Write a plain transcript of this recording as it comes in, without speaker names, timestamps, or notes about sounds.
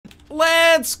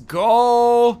Let's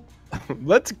go.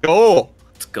 Let's go.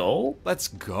 Let's go. Let's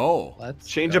go. Let's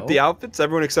Change go. up the outfits,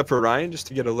 everyone except for Ryan, just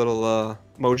to get a little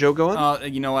mojo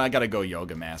going. You know what? I gotta go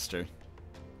Yoga Master.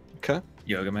 Okay.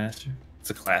 Yoga Master. It's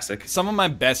a classic. Some of my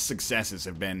best successes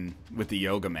have been with the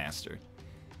Yoga Master.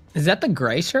 Is that the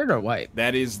gray shirt or white?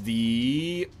 That is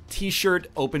the t-shirt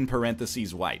open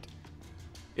parentheses white.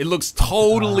 It looks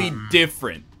totally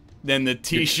different than the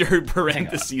t-shirt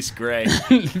parentheses gray.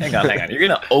 Hang on. You're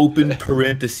gonna open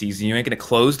parentheses and you ain't gonna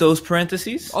close those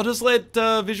parentheses? I'll just let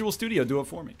Visual Studio do it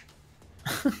for me.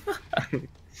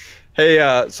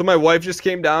 Hey, so my wife just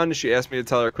came down and she asked me to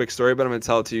tell her a quick story, but I'm gonna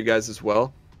tell it to you guys as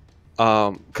well.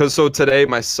 So today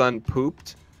my son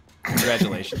pooped.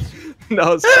 Congratulations.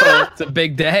 No, so, It's a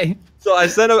big day. so I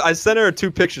sent her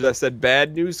 2 pictures. I said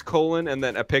bad news colon and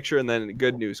then a picture and then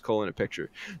good news colon a picture.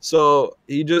 So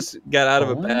he just got out of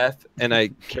a bath and I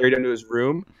carried him to his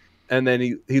room, and then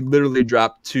he literally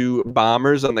dropped 2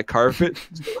 bombers on the carpet.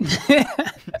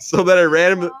 So then I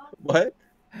ran him. What?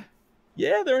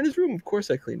 Yeah, they're in his room. Of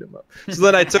course I cleaned him up. So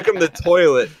then I took him to the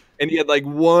toilet and he had like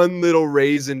 1 little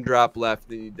raisin drop left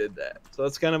and he did that. So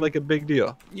that's kind of like a big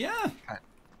deal. Yeah.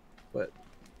 But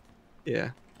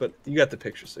yeah, but you got the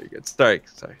picture, so you're good. Sorry,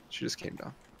 she just came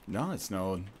down. No, it's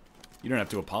no. You don't have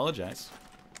to apologize.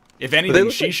 If anything,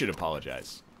 she should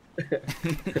apologize. But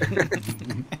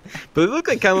they look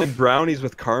like kind of like brownies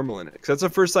with caramel in it. Because that's the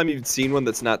first time you've seen one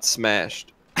that's not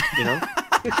smashed. You know?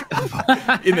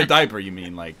 In the diaper, you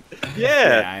mean? Like.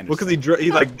 Yeah. I Well, because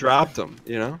he like dropped them.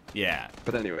 You know? Yeah.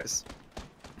 But anyways.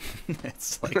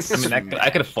 It's like. I mean, I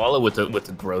could follow with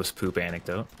the gross poop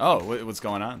anecdote. Oh, what's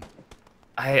going on?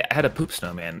 I had a poop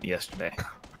snowman yesterday.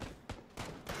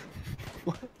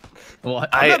 What?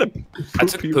 I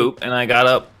took a poop and I got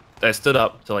up. I stood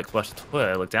up to like flush the toilet.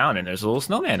 I looked down and there's a little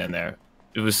snowman in there.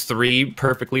 It was 3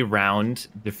 perfectly round,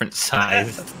 different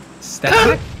sized.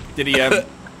 Stack? Did he have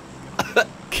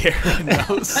carrot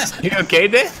nose? You okay,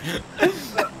 Dave?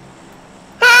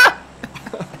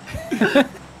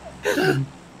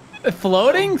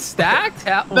 Floating? Stacked?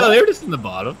 No, they were just in the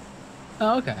bottom.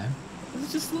 Oh, okay. It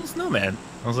was just a little snowman.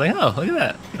 I was like, oh, look at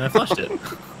that. And I flushed it.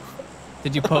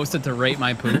 Did you post it to rate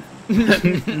my poop?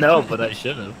 No, but I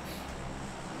should have.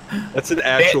 That's an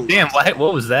actual. Damn,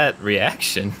 what was that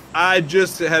reaction? I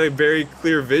just had a very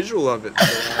clear visual of it.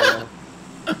 So,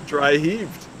 dry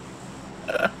heaved.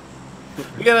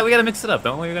 We gotta mix it up,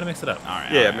 don't we? We gotta mix it up. All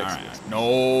right. Yeah, all mix right, it. all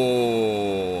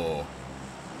right. No.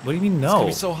 What do you mean It's gonna no?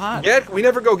 be so hot. Yeah, we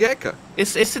never go Getka.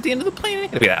 It's at the end of the plane. It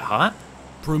ain't gonna be that hot.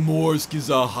 Primorsk is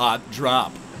a hot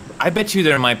drop. I bet you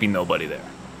there might be nobody there.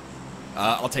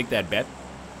 I'll take that bet.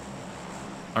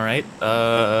 All right,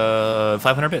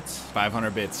 500 bits.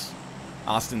 500 bits.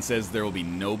 Austin says there will be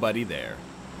nobody there.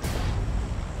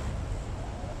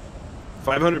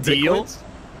 500 Deal? bitcoins?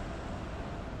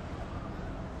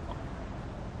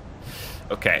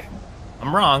 Okay,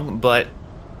 I'm wrong, but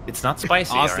it's not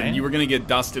spicy. Austin, all right? you were gonna get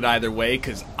dusted either way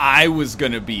because I was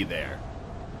gonna be there.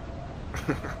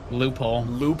 Loophole.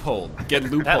 Loophole. Get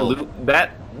loophole.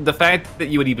 The fact that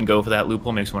you would even go for that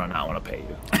loophole makes me not want to pay you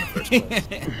in the first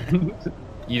place.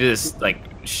 You just like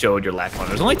showed your lack of.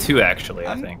 There's only 2 actually.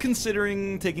 I I'm think.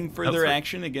 considering taking further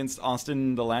action against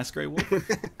Austin, the last Grey Wolf.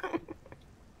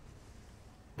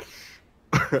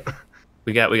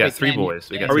 We got 3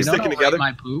 boys. Are we sticking together?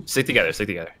 My poop? Stick together. Stick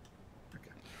together.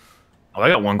 Oh, I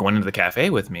got one going into the cafe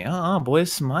with me. Oh,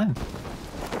 boys, come on.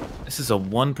 This is a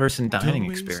 1-person dining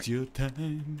experience. Your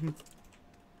time.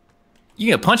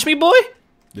 You gonna punch me, boy?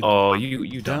 Oh,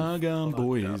 you done. Doggone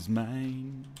boy is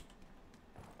mine.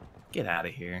 Get out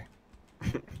of here.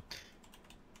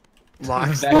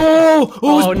 Locks.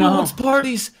 Oh, no. Balls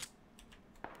parties.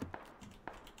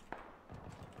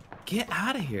 Get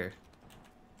out of here.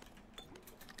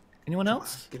 Anyone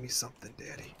else? Give me something,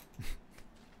 Daddy.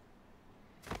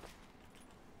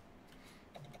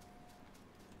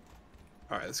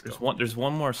 All right, let's go. There's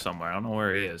one more somewhere. I don't know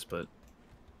where it is, but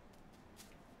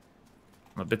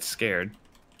I'm a bit scared.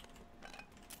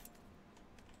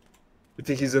 You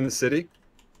think he's in the city?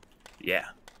 Yeah.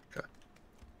 Okay.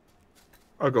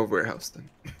 I'll go warehouse then.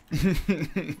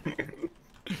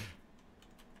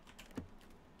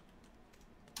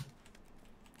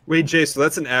 Wait, Jay, so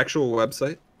that's an actual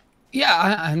website?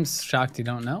 Yeah, I'm shocked you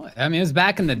don't know it. I mean, it was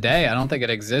back in the day. I don't think it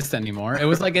exists anymore. It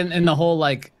was like in the whole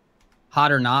like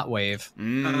hot or not wave.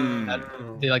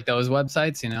 Like those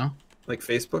websites, you know? Like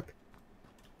Facebook?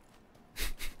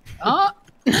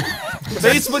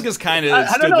 Facebook has kind of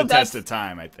stood the test of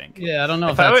time, I think. Yeah, I don't know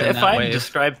if If I wave.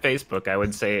 describe Facebook, I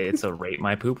would say it's a rate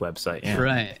my poop website. Yeah.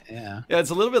 Right, yeah. Yeah, it's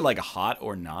a little bit like a hot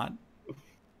or not.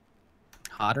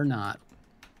 Hot or not.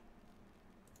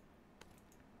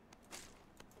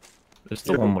 There's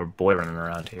still one more boy running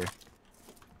around here.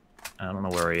 I don't know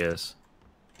where he is.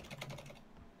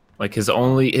 Like his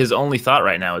only thought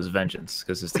right now is vengeance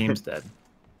because his team's dead.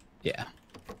 Yeah.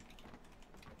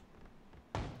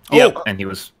 Yep. And he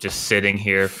was just sitting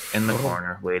here in the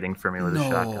corner waiting for me with a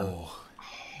shotgun.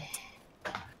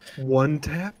 One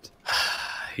tapped?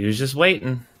 He was just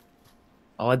waiting.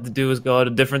 All I had to do was go out a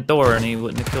different door and he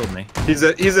wouldn't have killed me. He's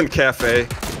in Cafe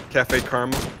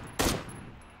Karma.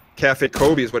 Cafe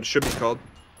Kobe is what it should be called.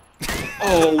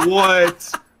 Oh,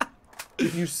 what?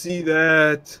 Did you see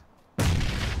that?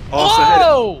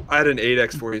 Also, I had an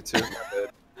 8x for you too.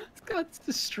 This got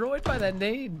destroyed by that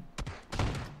nade.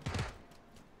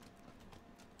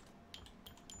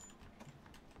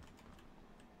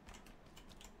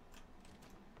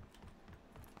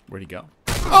 Where'd he go?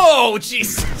 Oh,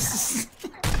 Jesus!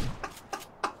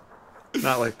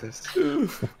 Not like this.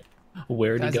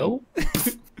 Where'd he go?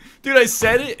 Dude, I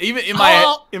said it. Even in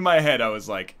my head, I was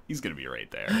like, he's gonna be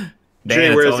right there.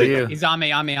 Dan, where it's is all he? you. He's on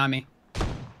me.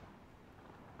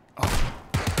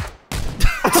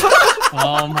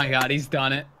 Oh my god, he's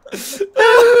done it.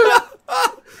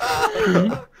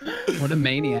 What a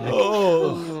maniac.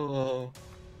 Oh.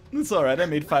 It's alright, I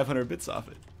made 500 bits off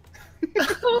it.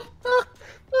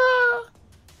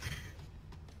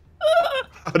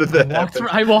 How did that happen?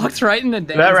 I walked right in the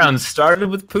day. That round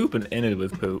started with poop and ended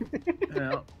with poop.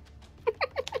 Yeah.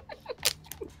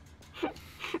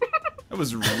 That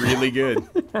was really good.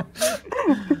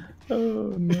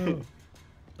 Oh no.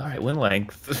 Alright, win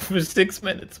length. For 6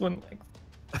 minutes, win length.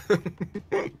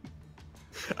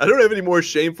 I don't have any more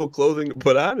shameful clothing to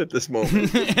put on at this moment.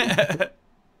 I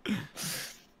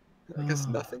guess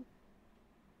nothing.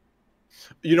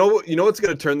 You know what's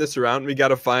gonna turn this around? We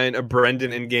gotta find a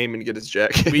Brendan in game and get his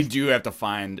jacket. We do have to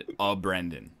find a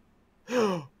Brendan.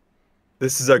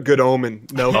 This is a good omen.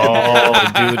 No. Oh,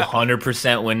 dude,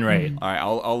 100% win rate. All right,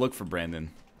 I'll look for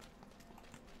Brendan.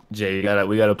 Jay,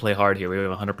 we gotta play hard here. We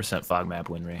have a 100% fog map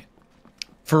win rate.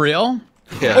 For real?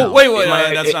 Yeah. Oh wait,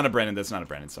 that's not a Brendan. That's not a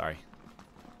Brendan. Sorry.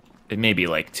 It may be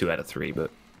like 2 out of 3,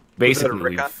 but basically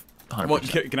we've 100%. Well,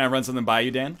 can I run something by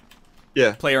you, Dan?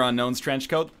 Yeah. PlayerUnknown's trench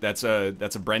coat. That's a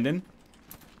Brendan.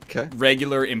 Okay.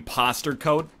 Regular imposter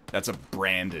coat. That's a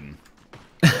Brandon.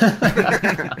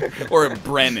 Or a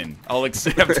Brennan. I'll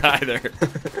accept either.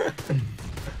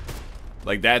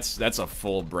 Like that's a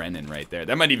full Brennan right there.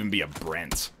 That might even be a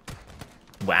Brent.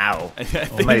 Wow.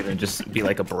 It might even just be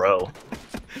like a bro.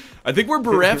 I think we're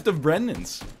bereft of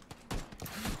Brennans.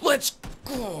 Let's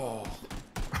go.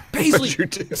 Paisley.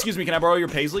 Excuse me, can I borrow your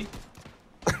Paisley?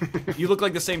 You look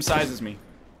like the same size as me.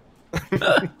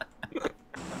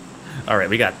 All right,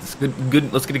 we got this.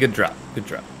 Good. Let's get a good drop. Good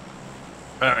drop.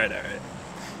 All right.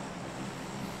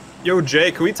 Yo,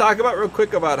 Jay, can we talk about real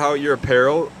quick about how your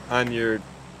apparel on your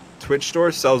Twitch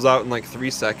store sells out in like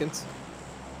 3 seconds?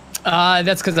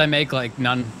 That's because I make like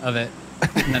none of it,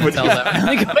 and then it sells out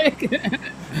really quick.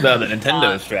 No, the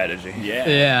Nintendo strategy. Yeah.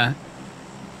 Yeah.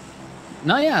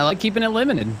 No, yeah, I like keeping it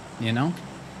limited. You know.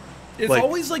 It's Like-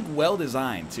 always like well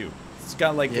designed too. It's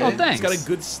got like Yeah. Oh, it's thanks. got a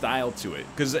good style to it.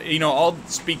 Because I'll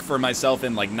speak for myself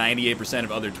and like 98%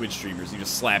 of other Twitch streamers. You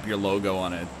just slap your logo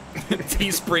on a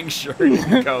Teespring shirt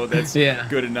and go. That's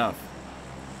good enough.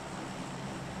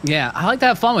 Yeah, I like to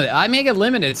have fun with it. I make it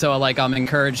limited, so like I'm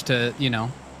encouraged to do more.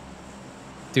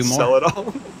 Sell it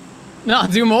all? No,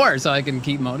 do more, so I can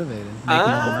keep motivated. Make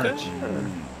more merch.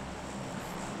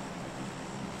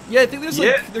 Yeah, I think there's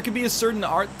like there could be a certain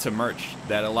art to merch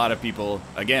that a lot of people,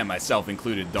 again, myself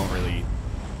included, don't really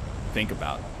think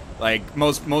about. Like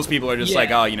most people are just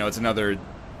like, oh, it's another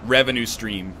revenue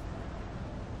stream.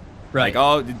 Right.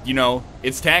 Like, oh,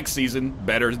 it's tax season.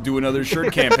 Better do another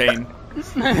shirt campaign.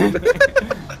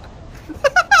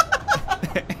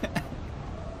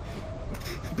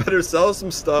 Better sell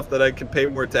some stuff that I can pay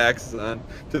more taxes on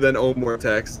to then owe more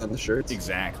taxes on the shirts.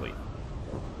 Exactly.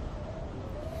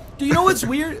 Do you know what's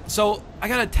weird? So I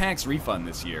got a tax refund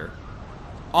this year.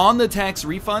 On the tax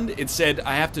refund, it said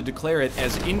I have to declare it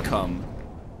as income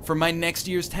for my next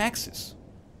year's taxes.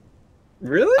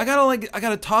 Really? I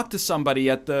gotta talk to somebody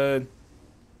at the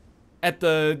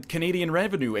Canadian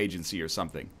Revenue Agency or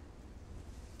something.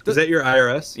 Is that your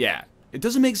IRS? Yeah. It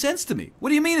doesn't make sense to me. What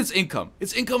do you mean it's income?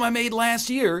 It's income I made last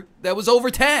year that was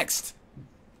overtaxed.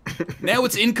 Now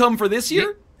it's income for this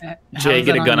year? Jay,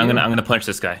 get a gun. I'm gonna punch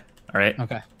this guy. All right.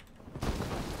 Okay.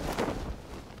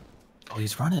 Oh,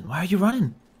 he's running. Why are you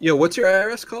running? Yo, what's your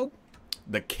IRS called?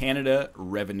 The Canada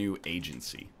Revenue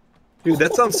Agency. Dude,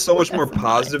 that sounds so much more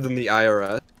positive than the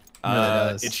IRS.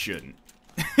 does. It shouldn't.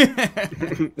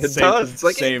 It does. It's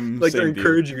like they're same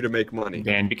encouraging you to make money.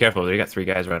 Dan, be careful. They got 3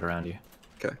 guys right around you.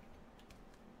 Okay.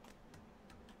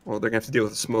 Well, they're gonna have to deal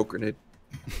with a smoke grenade.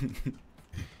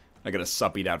 I got a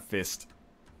suppied out fist.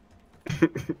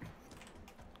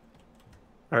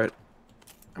 All right,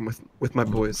 I'm with my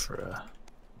boys. Are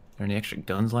there any extra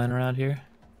guns lying around here?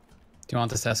 Do you want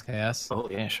this SKS? Oh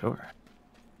yeah, sure.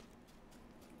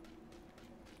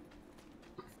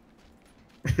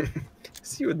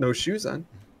 See you with no shoes on.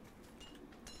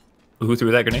 Who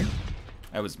threw that grenade?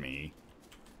 That was me.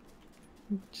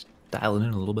 Just dial it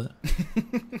in a little bit.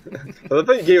 I love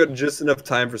how you gave it just enough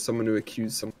time for someone to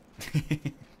accuse someone.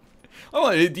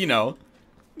 Oh, you know,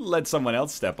 let someone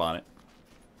else step on it.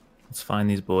 Let's find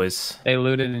these boys. They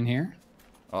looted in here.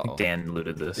 I think Dan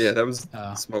looted this. Yeah, that was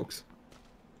smokes.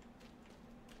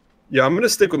 Yeah, I'm gonna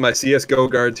stick with my CS:GO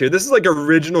guards here. This is like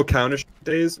original Counter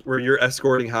days where you're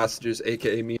escorting hostages,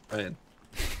 aka me and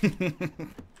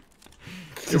Ryan.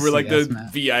 We're like the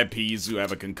VIPs who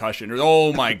have a concussion.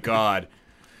 Oh my god.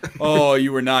 Oh,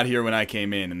 you were not here when I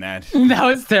came in, and that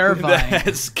was terrifying.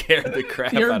 That scared the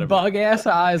crap Your out of me. bug ass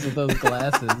eyes with those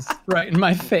glasses right in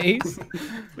my face.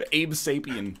 Abe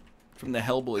Sapien from the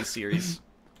Hellboy series.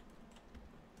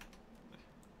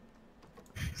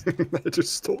 I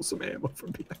just stole some ammo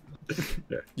from behind.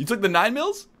 Yeah. You took the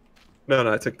 9mm?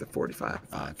 No, I took the 45.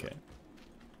 Oh, okay.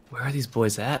 Where are these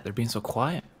boys at? They're being so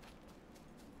quiet.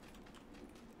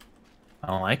 I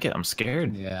don't like it. I'm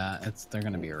scared. Yeah, they're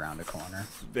gonna be around a corner.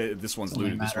 This one's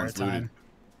looted. This one's looted.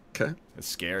 Okay. It's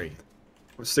scary.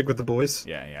 We'll stick with the boys.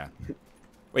 Yeah.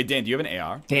 Wait, Dan, do you have an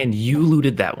AR? Dan, you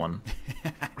looted that one.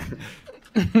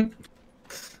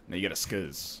 No, you got a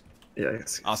skizz. Yeah.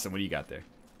 Austin, what do you got there?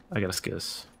 I got a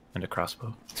skizz and a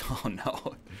crossbow. Oh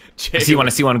no. I see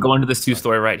one. Go into this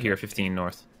 2-story right here, 15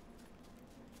 north.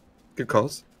 Good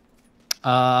calls.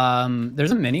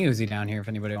 There's a mini Uzi down here if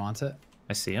anybody wants it.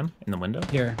 I see him in the window.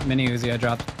 Here, mini Uzi I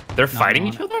dropped. They're fighting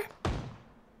each other?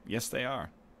 Yes, they are.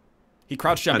 He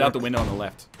crouch jumped out the window on the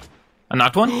left. I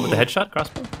knocked one with a headshot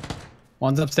crossbow.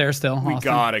 One's upstairs still. We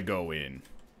Austin. gotta go in.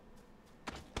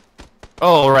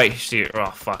 Oh, right here.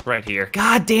 Oh, fuck. Right here.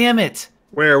 God damn it.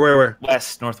 Where?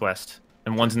 West, northwest.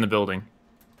 And one's in the building.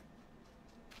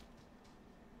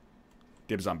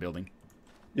 Dibs on building.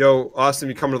 Yo, Austin,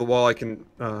 if you come to the wall, I can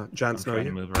Jon Snow Trying to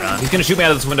you. move around. He's gonna shoot me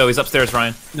out of this window. He's upstairs,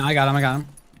 Ryan. No, I got him.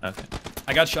 Okay.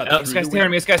 I got shot. Oh, this guy's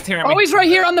tearing me. Oh, he's right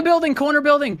here on the building, corner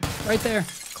building. Right there.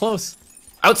 Close.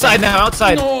 Outside now,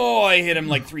 outside. No, I hit him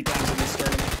like 3 times in this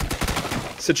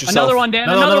tournament. Sit yourself. Another one, Dan.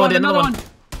 Another one.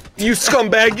 You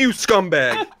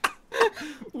scumbag.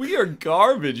 We are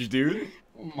garbage, dude.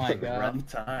 Oh my god. Rough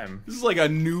time. This is like a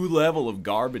new level of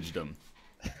garbagedom.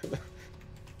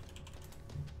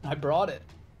 I brought it.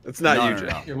 It's not No, you, no, Jay.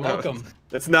 no. You're welcome.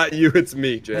 It's not you, it's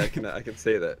me, Jay. I can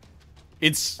say that.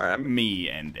 It's All right, me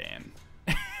and Dan.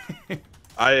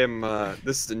 I am,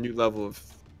 this is a new level of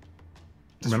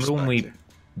Remember when we disrespect.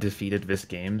 defeated Vis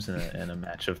Games in a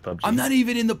match of PUBG? I'm not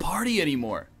even in the party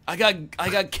anymore. I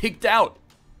got kicked out.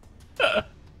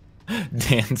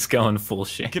 Dan's going full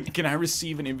shit. Can I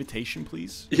receive an invitation,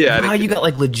 please? Yeah, Wow, you got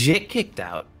like legit kicked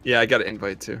out. yeah, I got an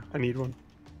invite too. I need one.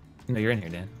 No, you're in here,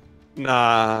 Dan.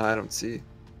 Nah, I don't see.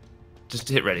 Just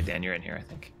hit ready, Dan. You're in here, I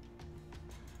think.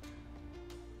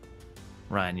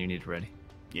 Ryan, you need ready.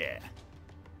 Yeah.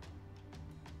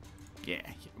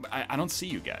 I don't see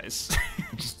you guys.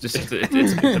 It's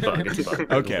a bug. It's a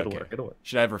bug. Okay, It'll okay. work. It'll work.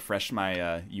 Should I have refreshed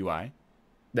my UI?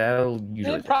 That'll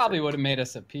usually. It probably would have made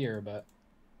us appear, but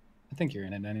I think you're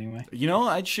in it anyway. You know,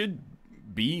 I should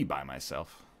be by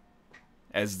myself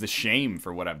as the shame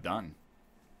for what I've done.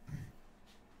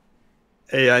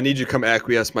 Hey, I need you to come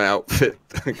acquiesce my outfit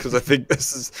because I think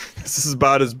this is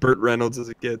about as Burt Reynolds as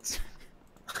it gets.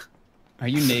 Are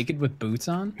you naked with boots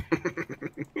on?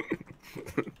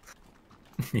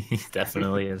 He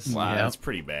definitely is. Wow, Yep. that's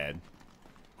pretty bad.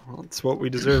 Well, it's what we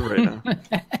deserve right now.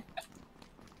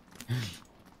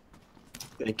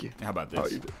 Thank you. How about Oh,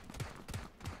 this? you did.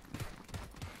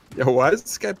 Yo, why is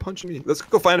this guy punching me? Let's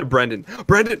go find a Brendan.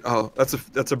 Brendan! Oh, that's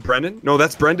a Brendan? No,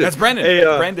 that's Brendan. That's Brendan. Hey,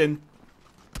 Brendan.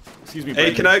 Excuse me,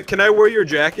 Hey, Brendan. can I wear your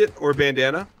jacket or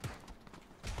bandana?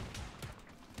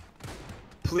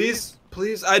 Please?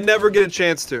 Please? I'd never get a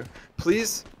chance to.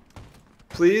 Please?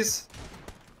 Please?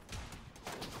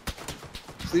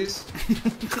 Please?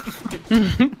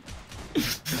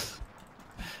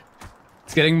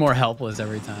 It's getting more helpless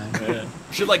every time. Yeah.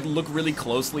 Should like look really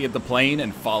closely at the plane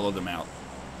and follow them out.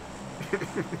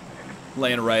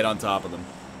 Laying right on top of them.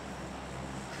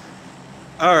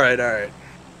 Alright.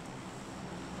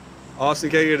 Austin,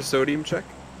 can I get a sodium check?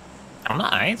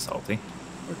 I ain't salty.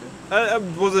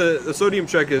 A sodium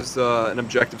check is an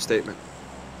objective statement.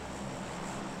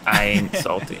 I ain't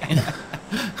salty.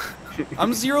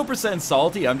 I'm 0%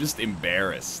 salty. I'm just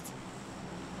embarrassed.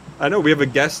 I know, we have a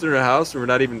guest in our house and we're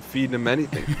not even feeding him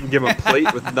anything. We give him a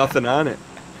plate with nothing on it.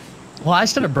 Well, I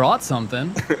should have brought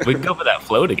something. We can go for that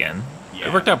float again. Yeah,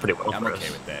 it worked out pretty well I'm for okay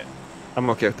us. with that. I'm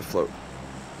okay with the float.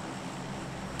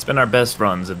 It's been our best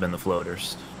runs have been the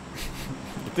floaters.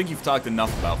 I think you've talked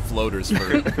enough about floaters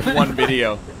for one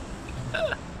video.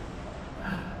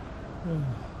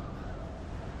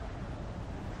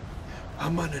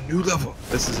 I'm on a new level.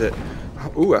 This is it.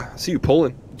 Ooh, I see you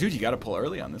pulling. Dude, you got to pull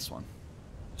early on this one.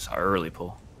 It's our early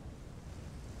pull.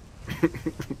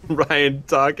 Ryan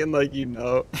talking like you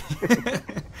know.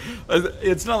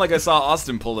 It's not like I saw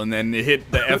Austin pull and then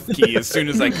hit the F key as soon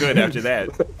as I could after that.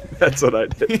 That's what I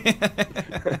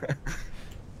did.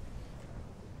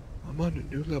 I'm on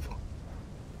a new level.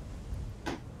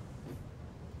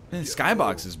 Man,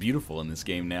 Skybox is beautiful in this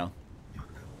game now.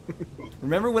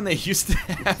 Remember when they used to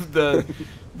have the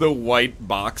white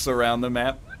box around the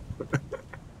map?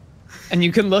 And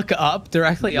you can look up,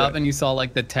 directly up, and you saw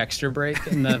like the texture break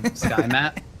in the sky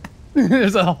map.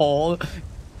 There's a hole.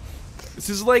 This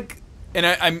is like, and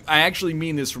I actually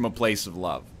mean this from a place of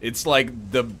love. It's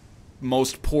like the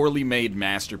most poorly made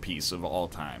masterpiece of all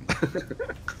time.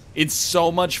 It's so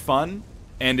much fun,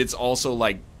 and it's also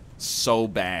like so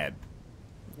bad.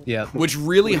 Yeah. Which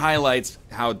really highlights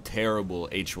how terrible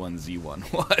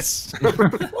H1Z1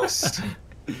 was.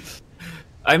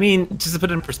 I mean, just to put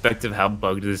in perspective how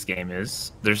bugged this game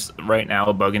is, there's right now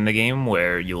a bug in the game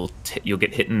where you'll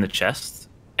get hit in the chest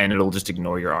and it'll just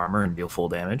ignore your armor and deal full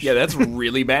damage. Yeah, that's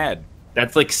really bad.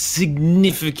 That's like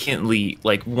significantly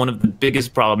like one of the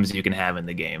biggest problems you can have in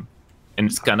the game, and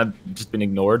it's kind of just been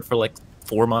ignored for like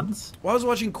 4 months. Well, I was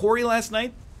watching Corey last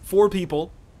night. 4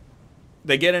 people.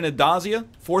 They get in a Dacia.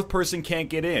 4th person can't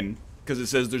get in because it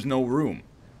says there's no room.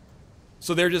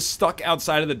 So they're just stuck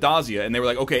outside of the Dacia, and they were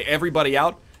like, okay, everybody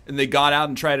out. And they got out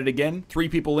and tried it again. 3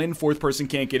 people in, 4th person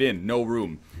can't get in. No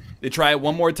room. They try it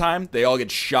one more time. They all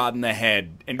get shot in the head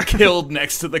and killed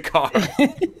next to the car.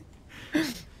 I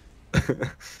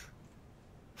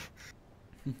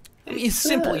mean, it's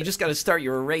simple. You just got to start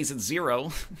your arrays at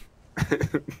 0.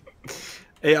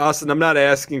 Hey, Austin, I'm not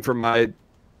asking for my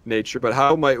nature, but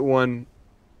how might one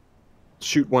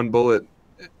shoot one bullet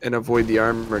and avoid the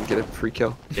armor and get a free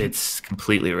kill? It's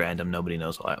completely random. Nobody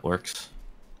knows how it works.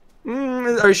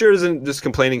 Are you sure it isn't just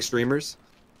complaining streamers?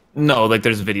 No, like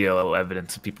there's video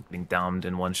evidence of people getting downed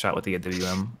in one shot with the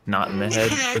AWM, not in the head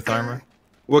with armor.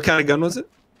 What kind of gun was it?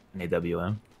 An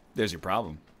AWM. There's your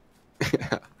problem.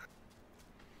 Yeah.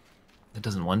 It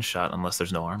doesn't one shot unless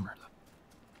there's no armor.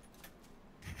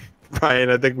 Ryan,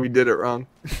 I think we did it wrong.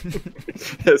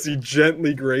 As he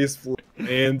gently, gracefully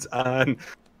lands on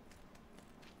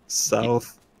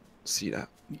South CDOT.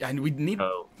 And we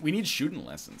need shooting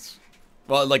lessons.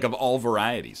 Well, like of all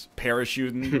varieties.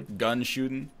 Parachuting, gun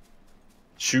shooting.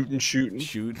 Shooting.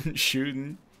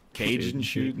 Cajun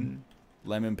shooting.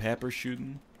 Lemon pepper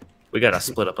shooting. We gotta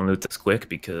split up and loot this quick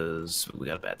because we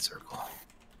got a bad circle.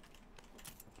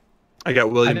 I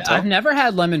got William. I've never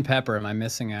had lemon pepper. Am I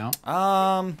missing out?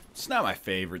 It's not my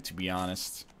favorite, to be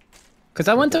honest. Because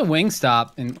I went to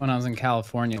Wingstop when I was in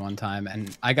California one time,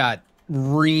 and I got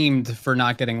reamed for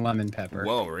not getting lemon pepper.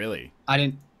 Whoa, really? I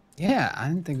didn't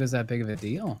think it was that big of a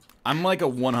deal. I'm like a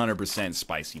 100%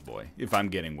 spicy boy if I'm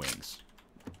getting wings.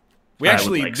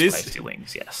 Spicy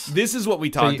wings, yes. This is what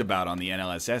we talked about on the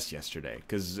NLSS yesterday,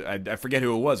 because I forget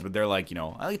who it was, but they're like,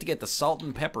 I like to get the salt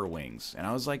and pepper wings, and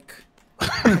I was like,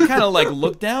 kind of like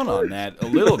look down on that a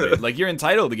little bit. Like you're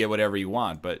entitled to get whatever you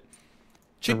want, but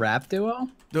the rap duo?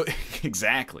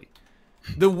 Exactly.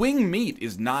 The wing meat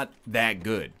is not that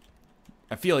good.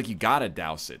 I feel like you gotta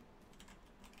douse it.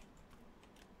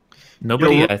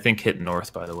 Nobody, I think, hit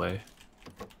north, by the way.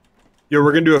 Yo,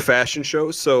 we're gonna do a fashion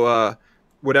show, so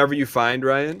whatever you find,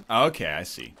 Ryan. Okay, I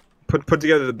see. Put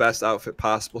together the best outfit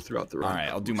possible throughout the run. All right,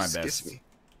 I'll do my best.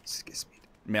 Skiss me.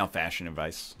 Male fashion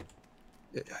advice.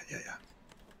 Yeah.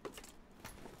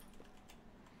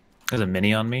 There's a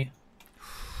mini on me.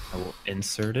 I will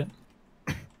insert it.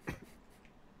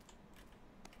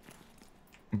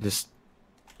 Just,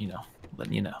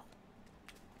 letting you know.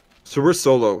 So we're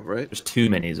solo, right? There's 2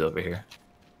 minis over here.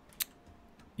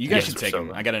 You guys should take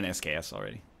them. I got an SKS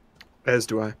already. As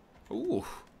do I. Ooh.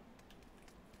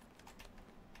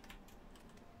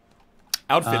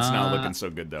 Outfit's not looking so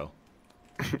good though.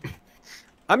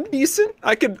 I'm decent.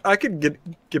 I could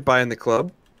get by in the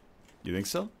club. You think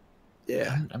so?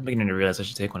 Yeah. I'm beginning to realize I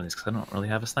should take one of these because I don't really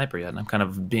have a sniper yet, and I'm kind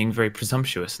of being very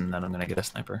presumptuous in that I'm going to get a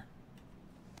sniper.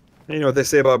 You know what they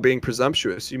say about being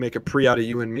presumptuous? You make a pre out of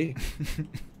you and me.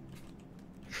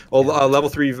 Well, level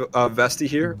 3 Vesti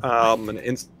here. I'm going to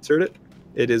insert it.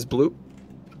 It is blue.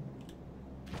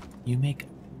 You make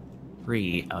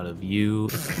 3 out of you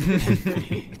and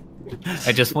me.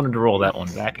 I just wanted to roll that one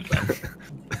back again.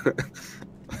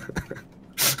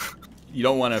 You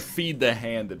don't want to feed the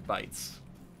hand that bites.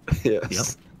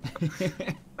 Yes. Yep.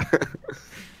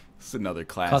 It's another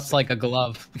classic. Cuts like a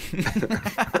glove.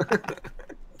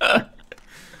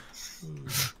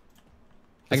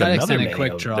 I got extended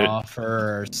quick draw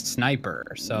for sniper,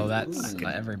 so that's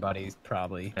everybody's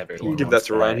probably. You can give that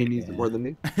to Ryan. He needs it more than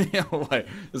me. Why?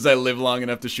 Does that live long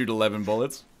enough to shoot 11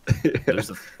 bullets? There's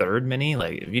a third mini.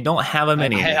 Like, if you don't have a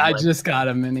mini, I just got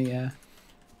a mini. Yeah,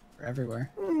 they're everywhere.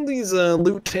 These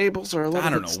loot tables are a little. I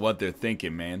don't know what they're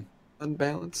thinking, man.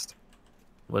 Unbalanced.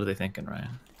 What are they thinking, Ryan?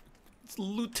 These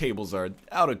loot tables are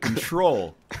out of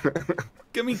control.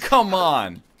 I mean, come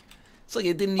on. It's like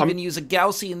it didn't even use a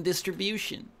Gaussian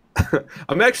distribution.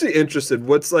 I'm actually interested.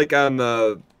 What's like on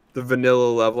the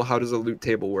vanilla level? How does a loot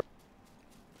table work?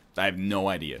 I have no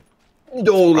idea.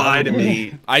 Don't lie to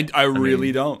me. I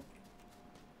really don't.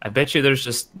 I bet you there's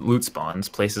just loot spawns,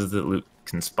 places that loot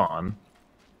can spawn,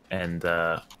 and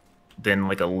then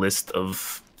like a list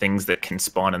of things that can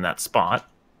spawn in that spot,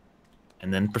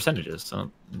 and then percentages. So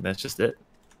that's just it.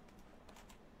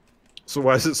 So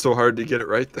why is it so hard to get it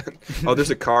right then? Oh,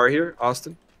 there's a car here,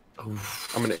 Austin.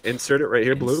 Oof. I'm gonna insert it right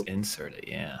here, blue. Insert it,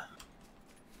 yeah.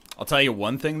 I'll tell you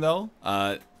one thing though.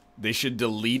 They should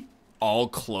delete all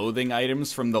clothing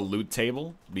items from the loot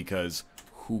table because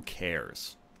who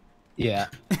cares? Yeah.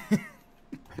 Are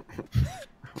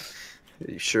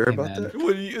you sure about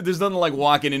that? There's nothing like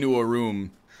walking into a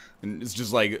room and it's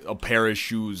just like a pair of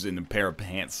shoes and a pair of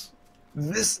pants.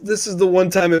 This is the one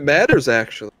time it matters,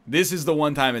 actually. This is the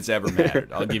one time it's ever mattered.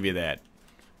 I'll give you that.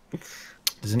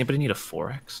 Does anybody need a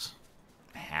 4X?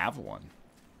 I have one.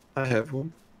 I have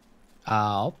one.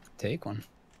 I'll take one.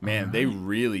 Man, they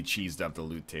really cheesed up the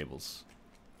loot tables.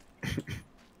 I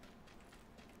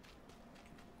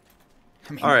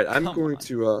mean, all right, I'm going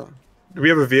to. Do we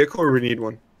have a vehicle or we need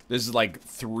one? There's like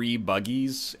 3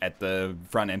 buggies at the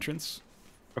front entrance.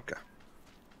 Okay.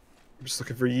 I'm just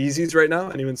looking for Yeezys right now.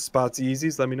 Anyone spots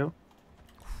Yeezys, let me know.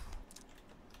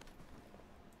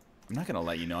 I'm not going to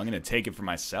let you know. I'm going to take it for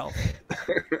myself.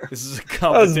 This is a I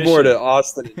competition. was bored at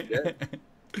Austin.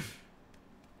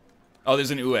 Oh, there's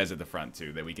an UAZ at the front,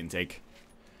 too, that we can take.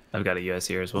 I've got a US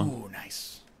here as well. Ooh,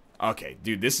 nice. Okay,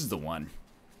 dude, this is the one.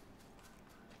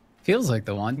 Feels like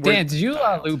the one. Dan, did you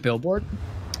loot Billboard?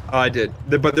 Oh, I did.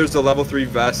 But there's a level 3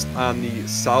 vest on the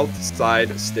south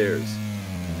side stairs.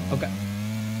 Okay.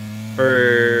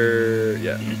 Or,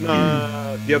 yeah.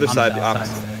 The other side, the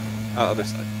opposite. Other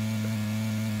side.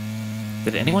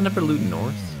 Did anyone ever loot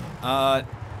north? I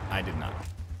did not.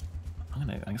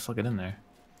 I guess I'll get in there.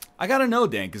 I gotta know,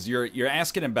 Dan, because you're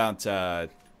asking about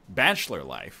bachelor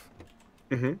life.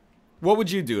 Mm-hmm. What would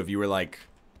you do if you were like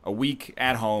a week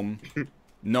at home,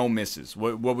 no misses?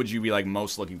 What would you be like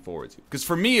most looking forward to? Because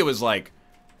for me, it was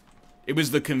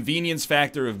the convenience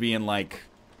factor of being like,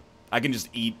 I can just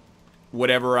eat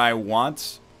whatever I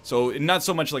want. So not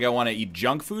so much like I want to eat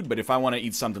junk food, but if I want to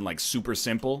eat something like super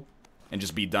simple and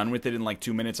just be done with it in like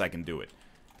 2 minutes, I can do it.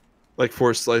 Like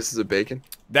 4 slices of bacon?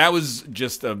 That was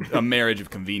just a marriage of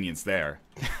convenience there.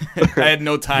 I had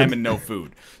no time and no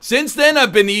food. Since then,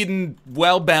 I've been eating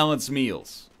well-balanced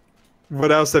meals.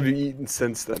 What else have you eaten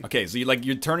since then? Okay, so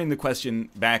you're turning the question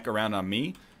back around on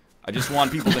me. I just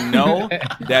want people to know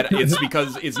that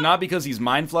it's not because he's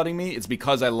mind flooding me. It's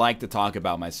because I like to talk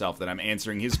about myself that I'm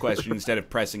answering his question instead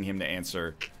of pressing him to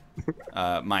answer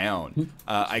my own.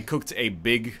 I cooked a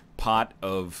big pot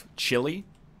of chili.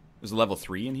 There's a level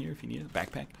 3 in here if you need a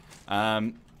backpack.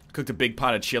 Cooked a big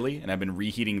pot of chili, and I've been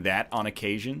reheating that on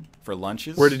occasion for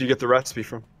lunches. Where did you get the recipe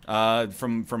from?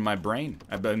 From my brain.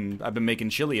 I've been making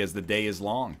chili as the day is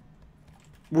long.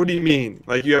 What do you mean?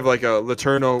 Like you have like a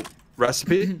Laterno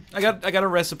recipe? I got a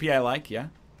recipe I like, yeah.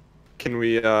 Can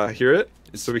we hear it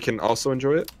so we can also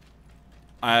enjoy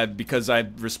it? Because I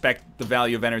respect the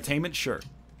value of entertainment, sure.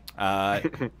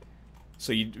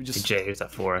 So you just Jay, here's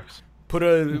that 4X. Put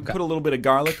a little bit of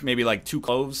garlic, maybe like 2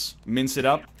 cloves, mince it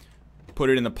up, put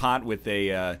it in the pot with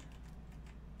a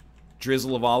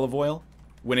drizzle of olive oil.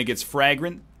 When it gets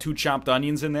fragrant, 2 chopped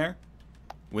onions in there.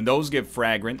 When those get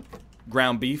fragrant,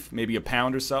 ground beef, maybe a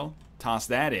pound or so, toss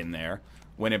that in there.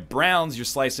 When it browns, you're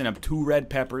slicing up 2 red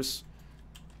peppers.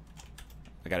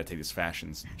 I gotta take this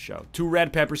fashion show. 2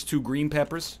 red peppers, 2 green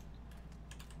peppers,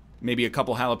 maybe a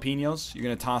couple jalapenos. You're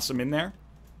gonna toss them in there.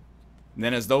 And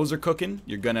then as those are cooking,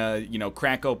 you're gonna,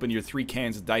 crack open your 3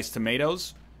 cans of diced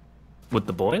tomatoes. With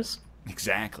the boys?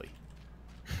 Exactly.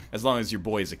 As long as your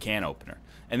boy is a can opener.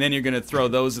 And then you're gonna throw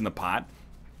those in the pot.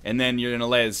 And then you're gonna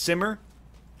let it simmer.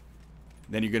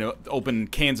 Then you're gonna open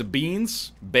cans of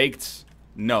beans. Baked,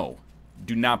 no.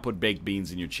 Do not put baked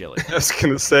beans in your chili. I was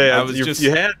gonna say, I was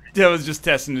just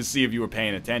testing to see if you were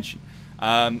paying attention.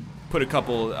 Put a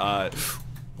couple.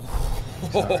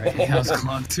 Sorry, I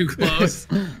was too close.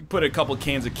 Put a couple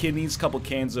cans of kidneys, couple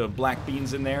cans of black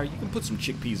beans in there. You can put some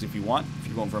chickpeas if you want, if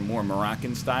you're going for a more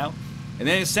Moroccan style. And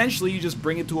then essentially you just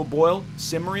bring it to a boil,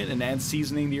 simmer it, and add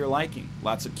seasoning to your liking.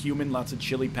 Lots of cumin, lots of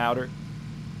chili powder.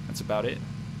 That's about it.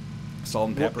 Salt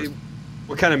and pepper.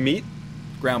 What kind of meat?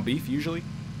 Ground beef, usually.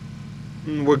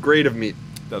 What grade of meat?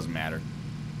 Doesn't matter.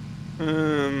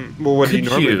 Well, what do you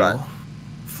normally buy?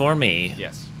 For me,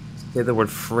 yes. Say the word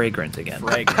fragrant again.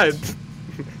 Fragrant.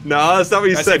 No, that's not what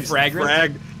you said.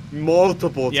 Fragrant?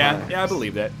 Multiple times. Yeah, I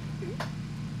believe that.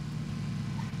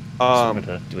 I'm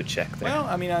gonna do a check there. Well,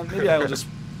 I mean, maybe I'll just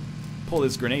pull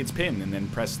this grenade's pin and then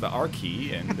press the R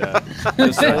key and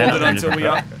just hold it until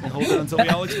we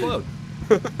all explode.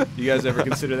 You guys ever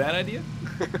consider that idea?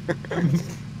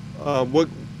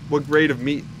 What grade of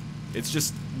meat? It's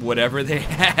just whatever they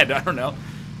had. I don't know.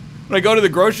 When I go to the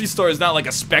grocery store, it's not like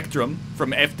a spectrum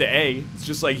from F to A. It's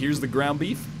just like, here's the ground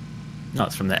beef. No,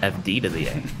 it's from the FD to the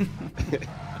A.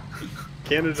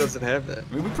 Canada doesn't have that.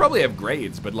 I mean, we probably have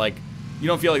grades, but like, you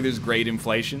don't feel like there's grade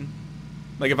inflation?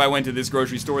 Like if I went to this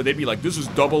grocery store, they'd be like, this is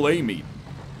double A meat.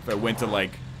 If I went to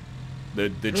like the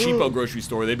cheapo grocery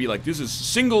store, they'd be like, this is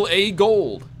single A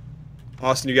gold.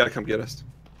 Austin, you gotta come get us.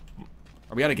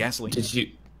 Are we out of gasoline? Did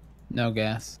you? No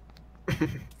gas.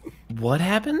 What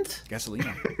happened?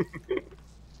 Gasoline.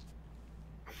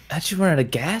 How'd you run out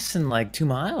of gas in like 2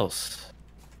 miles?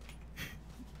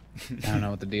 I don't know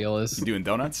what the deal is. You doing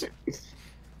donuts?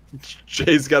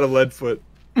 Jay's got a lead foot.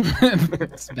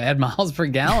 It's bad miles per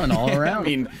gallon all around. I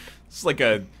mean, it's like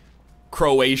a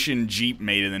Croatian Jeep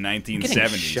made in the 1970s. I'm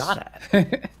getting shot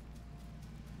at.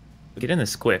 Get in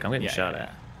this quick. I'm getting shot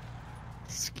at.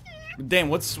 Dan,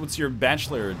 what's your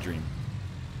bachelor dream?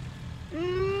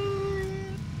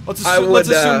 Let's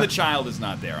assume the child is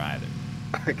not there either.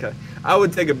 Okay. I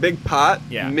would take a big pot,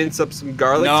 mince up some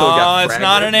garlic. No, till it got it's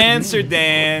not an answer,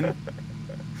 Dan.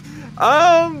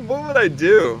 What would I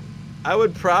do? I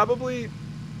would probably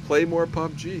play more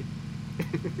PUBG.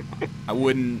 I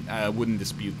wouldn't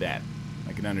dispute that.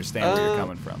 I can understand where you're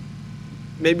coming from.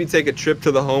 Maybe take a trip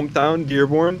to the hometown,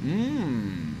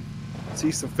 Dearborn.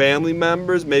 See some family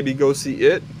members. Maybe go see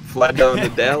it. Fly down to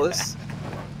Dallas.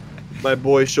 My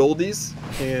boy Scholdies.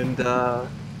 And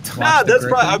that's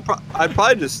probably I'd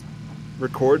probably just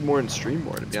record more and stream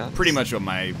more, to be honest. Pretty much what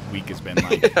my week has been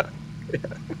like.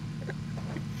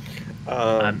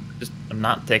 I'm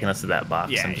not taking us to that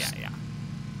box. Yeah, I'm just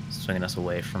swinging us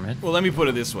away from it. Well, let me put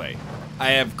it this way.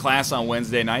 I have class on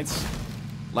Wednesday nights.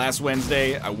 Last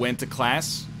Wednesday, I went to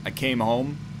class. I came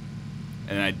home,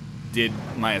 and I did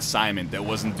my assignment that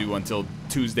wasn't due until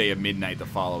Tuesday at midnight the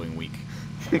following week.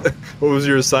 What was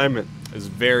your assignment? It was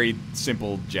very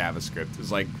simple JavaScript. It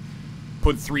was like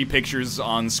put 3 pictures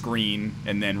on screen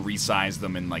and then resize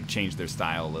them and like change their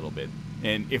style a little bit.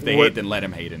 And if they hate, then let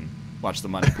them hate and watch the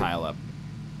money pile up.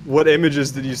 What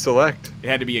images did you select? It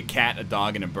had to be a cat, a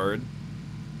dog, and a bird.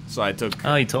 So I took...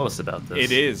 Oh, you told us about this.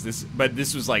 It is. But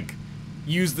this was like,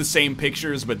 use the same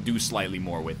pictures but do slightly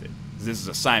more with it. This is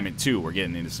assignment 2. We're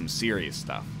getting into some serious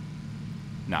stuff.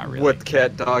 Not really. What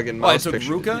cat, dog, and mouse I took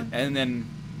Ruka, and then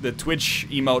the Twitch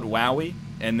emote Wowie,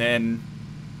 and then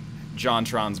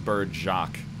JonTron's bird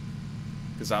Jacques.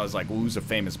 Because I was like, well, who's a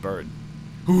famous bird?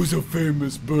 Who's a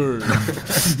famous bird?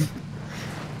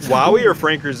 Wowie or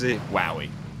Franker Z? Wowie.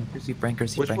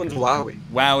 Which one's Wowie?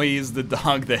 Wowie is the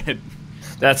dog that...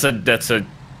 That's a...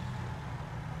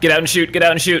 Get out and shoot, get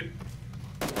out and shoot.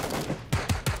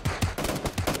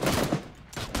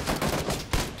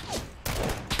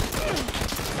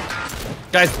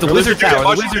 Guys, the wizard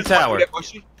tower, the wizard tower.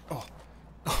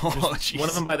 Oh, jeez. One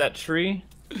of them by that tree.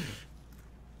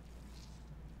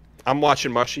 I'm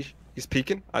watching Mushy. He's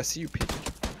peeking. I see you peeking.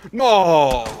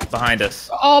 No! Behind us.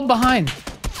 Oh, behind.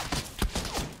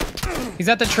 He's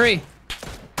at the tree.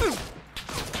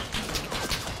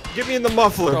 Get me in the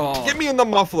muffler. Oh. Get me in the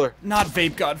muffler. Not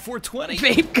Vape God 420.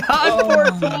 Vape God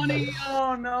 420.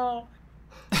 Oh, no.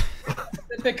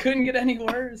 It couldn't get any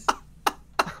worse.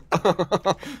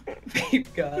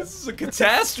 Vape God. This is a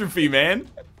catastrophe, man.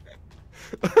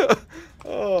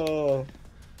 Oh.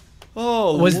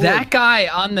 Oh, was Lord. that guy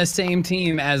on the same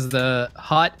team as the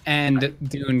Hut and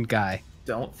Dune guy?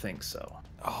 Don't think so.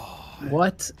 Oh,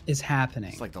 what is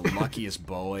happening? it's like the luckiest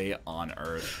boy on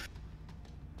earth.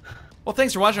 Well,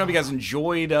 thanks for watching. I hope you guys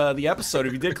enjoyed the episode.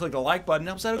 If you did, click the like button. It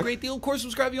helps out a great deal. Of course,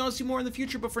 subscribe if you want to see more in the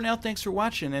future. But for now, thanks for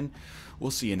watching, and we'll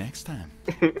see you next time.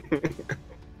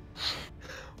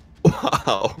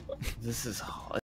 Wow. This is